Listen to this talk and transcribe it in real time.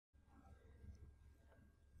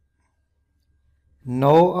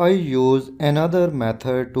Now I use another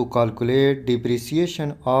method to calculate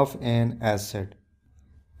depreciation of an asset.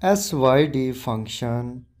 SYD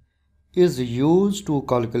function is used to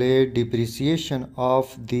calculate depreciation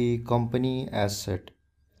of the company asset.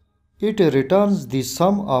 It returns the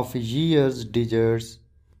sum of years digits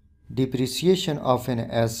depreciation of an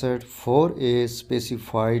asset for a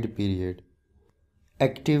specified period.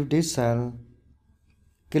 Active this cell,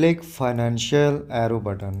 click financial arrow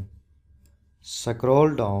button.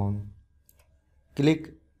 Scroll down,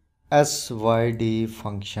 click SYD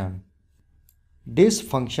function. This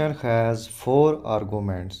function has 4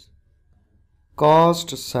 arguments.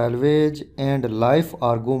 Cost, salvage and life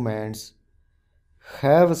arguments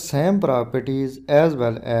have same properties as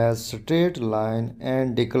well as straight line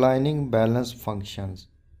and declining balance functions.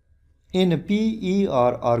 In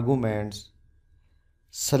PER arguments,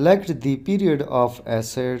 select the period of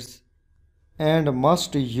assets and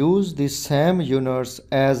must use the same units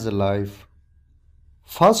as life.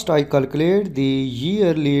 First, I calculate the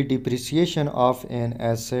yearly depreciation of an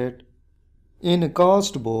asset. In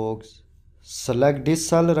cost box, select this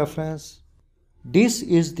cell reference. This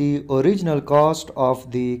is the original cost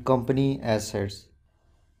of the company assets.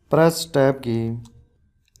 Press Tab key.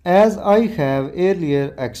 As I have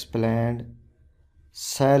earlier explained,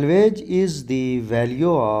 salvage is the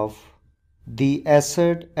value of the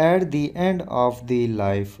asset at the end of the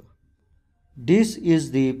life. This is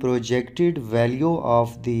the projected value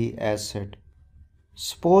of the asset.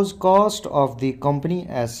 Suppose cost of the company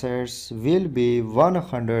assets will be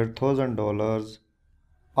 $100,000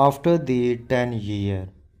 after the 10 year.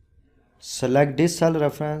 Select this cell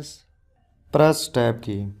reference. Press Tab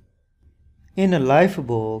key. In a life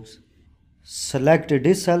box, select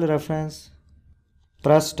this cell reference.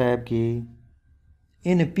 Press Tab key.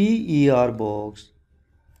 In PER box,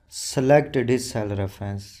 select this cell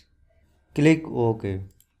reference. Click OK.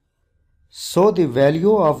 So the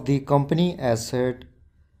value of the company asset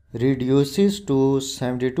reduces to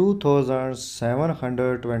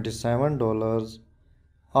 $72,727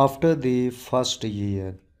 after the first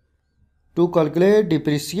year. To calculate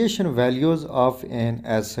depreciation values of an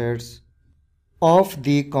assets of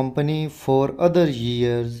the company for other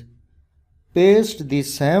years, paste the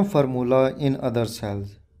same formula in other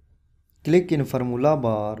cells. Click in formula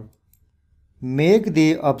bar. Make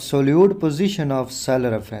the absolute position of cell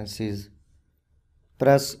references.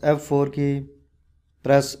 Press F4 key.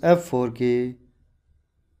 Press F4 key.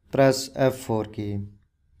 Press F4 key.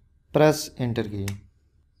 Press Enter key.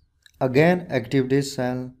 Again active this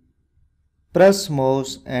cell. Press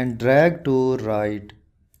mouse and drag to right.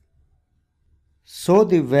 So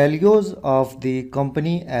the values of the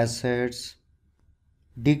company assets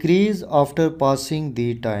decrease after passing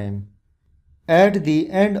the time. At the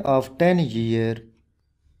end of 10 years,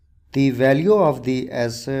 the value of the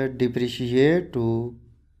asset depreciates to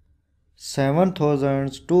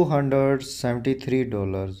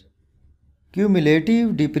 $7,273.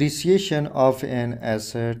 Cumulative depreciation of an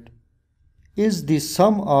asset is the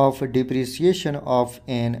sum of depreciation of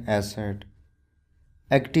an asset.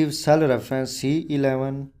 Active cell reference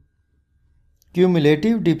C11.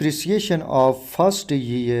 Cumulative depreciation of first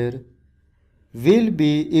year will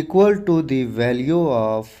be equal to the value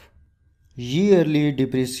of yearly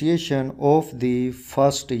depreciation of the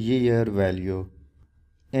first year value.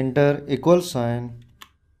 Enter equal sign.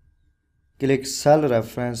 Click cell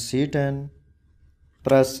reference C10.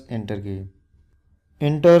 Press Enter key.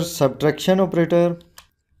 Enter subtraction operator.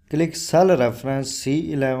 Click cell reference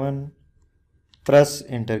C11. Press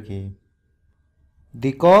Enter key.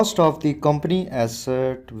 The cost of the company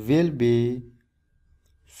asset will be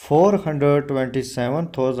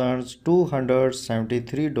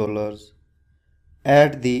 $427,273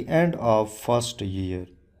 at the end of first year.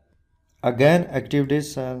 Again active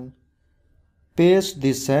this cell. Paste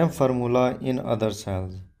the same formula in other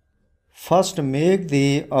cells. First make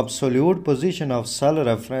the absolute position of cell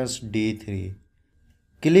reference D3.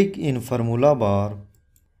 Click in formula bar.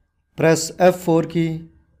 Press F4 key.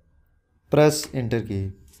 Press Enter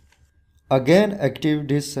key. Again active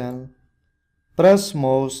this cell. Press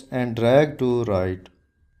mouse and drag to right.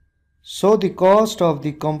 So the cost of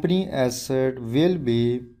the company asset will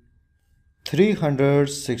be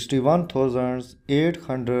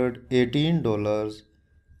 $361,818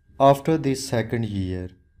 after the second year.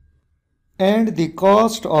 And the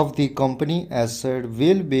cost of the company asset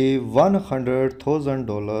will be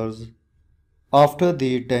 $100,000 after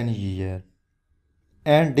the 10 year.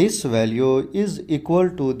 And this value is equal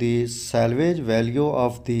to the salvage value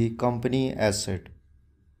of the company asset.